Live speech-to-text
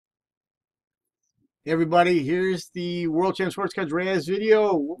Everybody, here's the World Champ Sports Cards Razz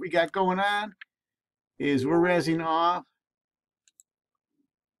video. What we got going on is we're razzing off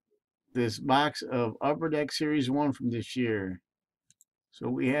this box of Upper Deck Series 1 from this year. So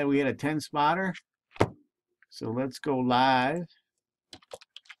we had a 10 spotter. So let's go live.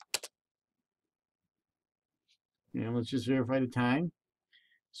 And let's just verify the time.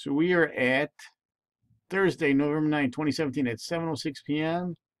 So we are at Thursday, November 9, 2017 at 7:06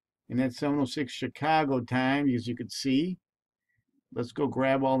 p.m. and that's 7:06 Chicago time, as you can see. Let's go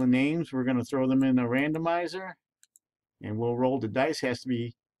grab all the names. We're going to throw them in a randomizer and we'll roll the dice. Has to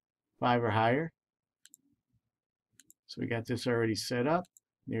be 5 or higher. So we got this already set up.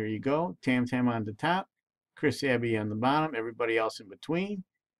 There you go. Tam Tam on the top, Chris Abbey on the bottom, everybody else in between.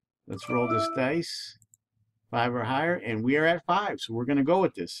 Let's roll this dice. 5 or higher, and we are at 5, so we're going to go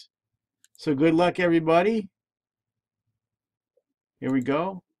with this. So good luck, everybody. Here we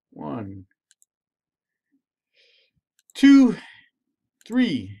go. 1, 2,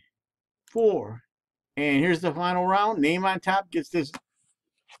 3, 4. And here's the final round. Name on top gets this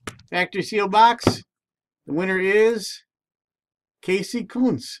factory seal box. The winner is Casey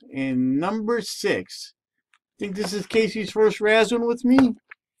Kuntz in number 6. I think this is Casey's first Razz one with me.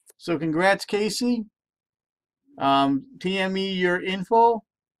 So congrats, Casey. PM me your info.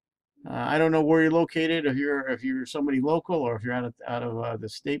 I don't know where you're located, if you're somebody local or if you're out of the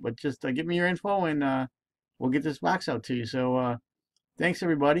state, but just give me your info and we'll get this box out to you. So thanks,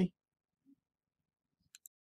 everybody.